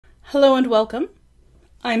Hello and welcome.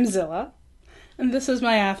 I'm Zilla, and this is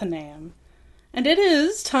my Athenaeum, and it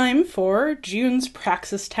is time for June's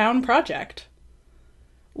PraxisTown project.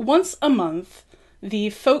 Once a month, the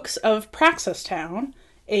folks of PraxisTown,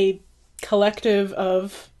 a collective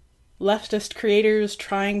of leftist creators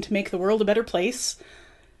trying to make the world a better place,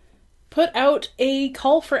 put out a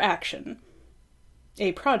call for action.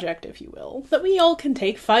 A project, if you will, that we all can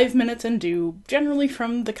take 5 minutes and do, generally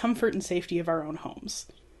from the comfort and safety of our own homes.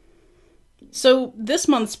 So this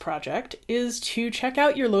month's project is to check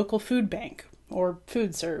out your local food bank, or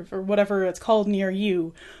food serve, or whatever it's called near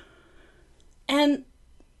you, and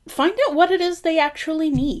find out what it is they actually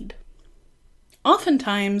need.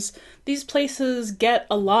 Oftentimes, these places get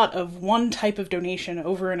a lot of one type of donation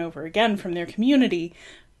over and over again from their community,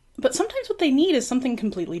 but sometimes what they need is something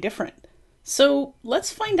completely different. So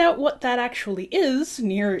let's find out what that actually is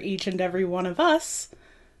near each and every one of us,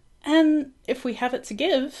 and if we have it to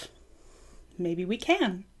give, maybe we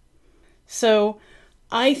can. So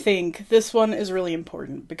I think this one is really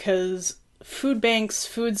important because food banks,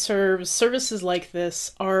 food serves, services like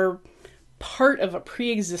this are part of a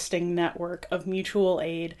pre-existing network of mutual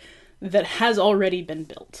aid that has already been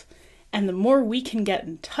built. And the more we can get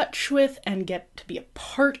in touch with and get to be a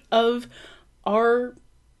part of our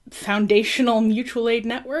foundational mutual aid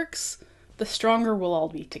networks, the stronger we'll all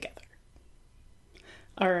be together.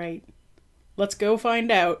 All right, let's go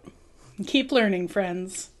find out. Keep learning,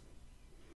 friends.